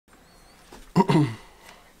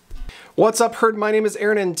What's up, Herd? My name is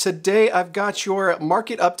Aaron, and today I've got your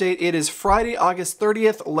market update. It is Friday, August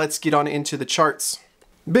 30th. Let's get on into the charts.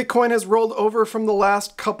 Bitcoin has rolled over from the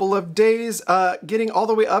last couple of days, getting all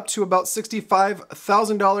the way up to about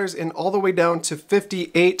 $65,000 and all the way down to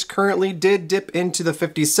 58. Currently did dip into the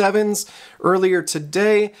 57s earlier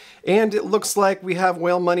today, and it looks like we have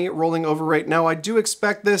whale money rolling over right now. I do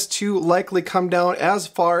expect this to likely come down as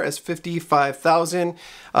far as 55,000,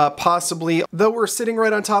 possibly, though we're sitting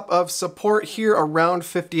right on top of support here around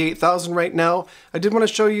 58,000 right now. I did want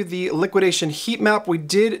to show you the liquidation heat map. We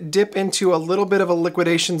did dip into a little bit of a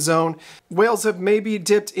liquidation zone. Whales have maybe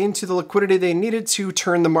dipped into the liquidity they needed to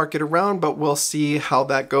turn the market around, but we'll see how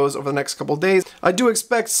that goes over the next couple of days. I do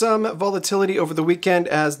expect some volatility over the weekend,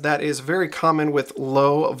 as that is very common with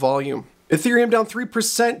low volume. Ethereum down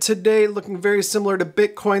 3% today, looking very similar to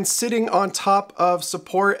Bitcoin, sitting on top of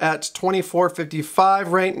support at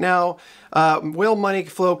 24.55 right now. Whale money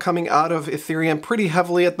flow coming out of Ethereum pretty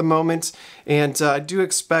heavily at the moment, and I do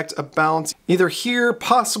expect a bounce either here,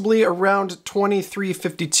 possibly around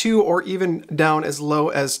 23.52, or even down as low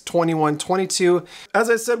as 21.22. As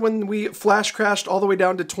I said, when we flash crashed all the way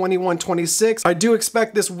down to 21.26, I do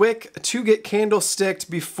expect this wick to get candlesticked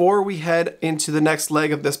before we head into the next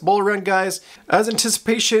leg of this bull run, guys. As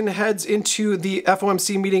anticipation heads into the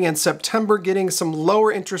FOMC meeting in September, getting some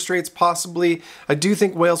lower interest rates possibly, I do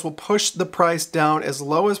think whales will push the price down as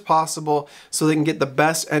low as possible so they can get the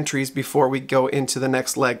best entries before we go into the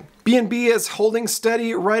next leg. BNB is holding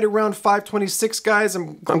steady right around 526, guys.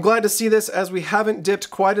 I'm glad to see this, as we haven't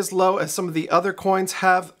dipped quite as low as some of the other coins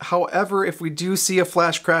have. However, if we do see a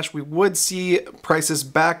flash crash, we would see prices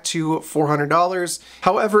back to $400.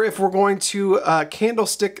 However, if we're going to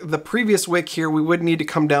candlestick the previous wick here, we would need to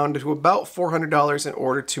come down to about $400 in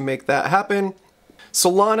order to make that happen.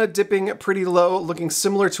 Solana dipping pretty low, looking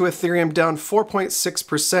similar to Ethereum, down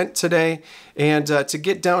 4.6% today. And to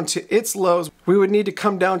get down to its lows, we would need to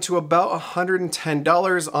come down to about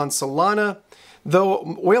 $110 on Solana. Though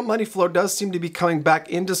whale money flow does seem to be coming back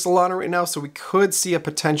into Solana right now, so we could see a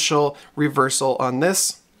potential reversal on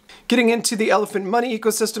this. Getting into the elephant money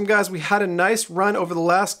ecosystem, guys, we had a nice run over the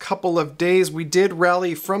last couple of days. We did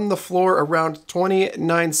rally from the floor around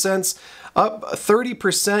 29 cents, up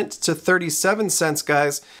 30% to 37 cents,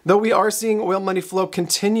 guys. Though we are seeing whale money flow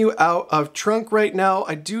continue out of Trunk right now,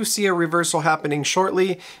 I do see a reversal happening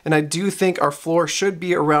shortly, and I do think our floor should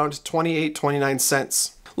be around 28-29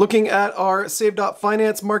 cents. Looking at our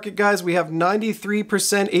Save.Finance market, guys, we have 93%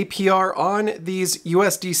 APR on these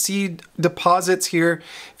USDC deposits here.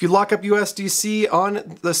 If you lock up USDC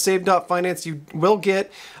on the Save.Finance, you will get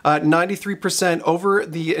 93% over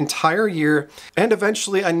the entire year. And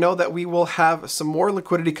eventually, I know that we will have some more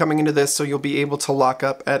liquidity coming into this, so you'll be able to lock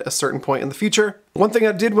up at a certain point in the future. One thing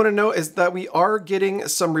I did want to note is that we are getting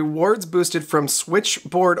some rewards boosted from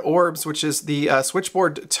Switchboard Orbs, which is the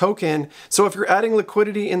Switchboard token. So if you're adding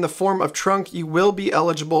liquidity in the form of Trunk, you will be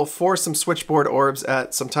eligible for some Switchboard Orbs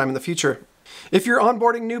at some time in the future. If you're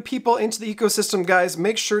onboarding new people into the ecosystem, guys,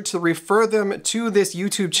 make sure to refer them to this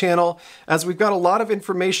YouTube channel, as we've got a lot of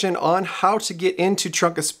information on how to get into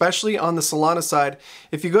Trunk, especially on the Solana side.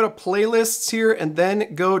 If you go to playlists here and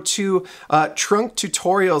then go to Trunk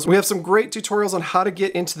tutorials, we have some great tutorials on how to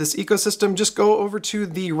get into this ecosystem. Just go over to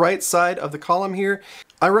the right side of the column here.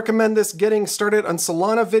 I recommend this Getting Started on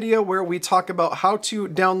Solana video, where we talk about how to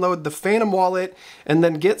download the Phantom wallet and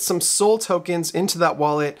then get some SOL tokens into that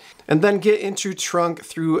wallet, and then get into Trunk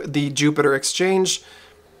through the Jupiter exchange.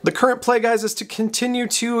 The current play, guys, is to continue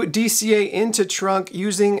to DCA into Trunk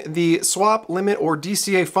using the swap limit or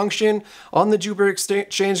DCA function on the Jupiter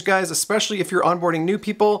exchange, guys, especially if you're onboarding new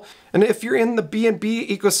people. And if you're in the BNB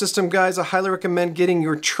ecosystem, guys, I highly recommend getting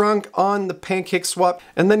your Trunk on the Pancake swap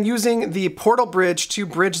and then using the portal bridge to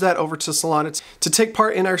bridge that over to Solana to take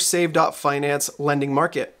part in our Save.Finance lending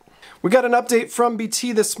market. We got an update from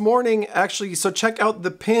BT this morning, actually, so check out the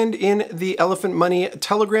pinned in the Elephant Money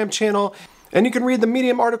Telegram channel. And you can read the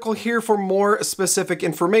Medium article here for more specific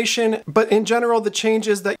information. But in general, the change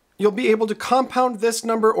is that you'll be able to compound this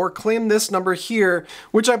number or claim this number here,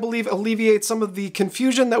 which I believe alleviates some of the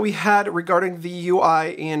confusion that we had regarding the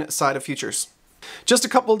UI inside of futures. Just a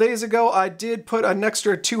couple days ago, I did put an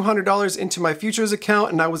extra $200 into my futures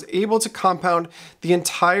account, and I was able to compound the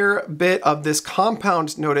entire bit of this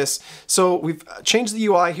compound notice. So we've changed the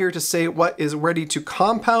UI here to say what is ready to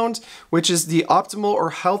compound, which is the optimal or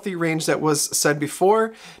healthy range that was said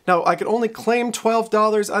before. Now, I could only claim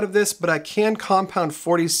 $12 out of this, but I can compound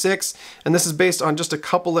 46, and this is based on just a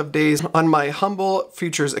couple of days on my humble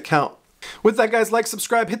futures account. With that, guys, like,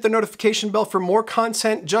 subscribe, hit the notification bell for more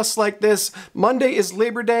content just like this. Monday is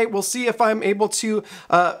Labor Day. We'll see if I'm able to...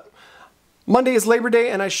 Monday is Labor Day,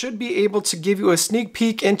 and I should be able to give you a sneak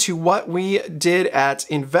peek into what we did at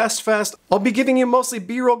InvestFest. I'll be giving you mostly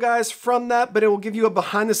B-roll, guys, from that, but it will give you a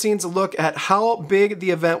behind-the-scenes look at how big the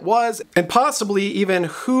event was and possibly even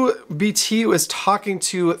who BT was talking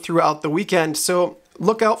to throughout the weekend. So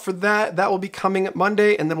look out for that. That will be coming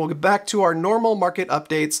Monday, and then we'll get back to our normal market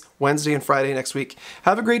updates Wednesday and Friday next week.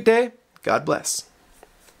 Have a great day. God bless.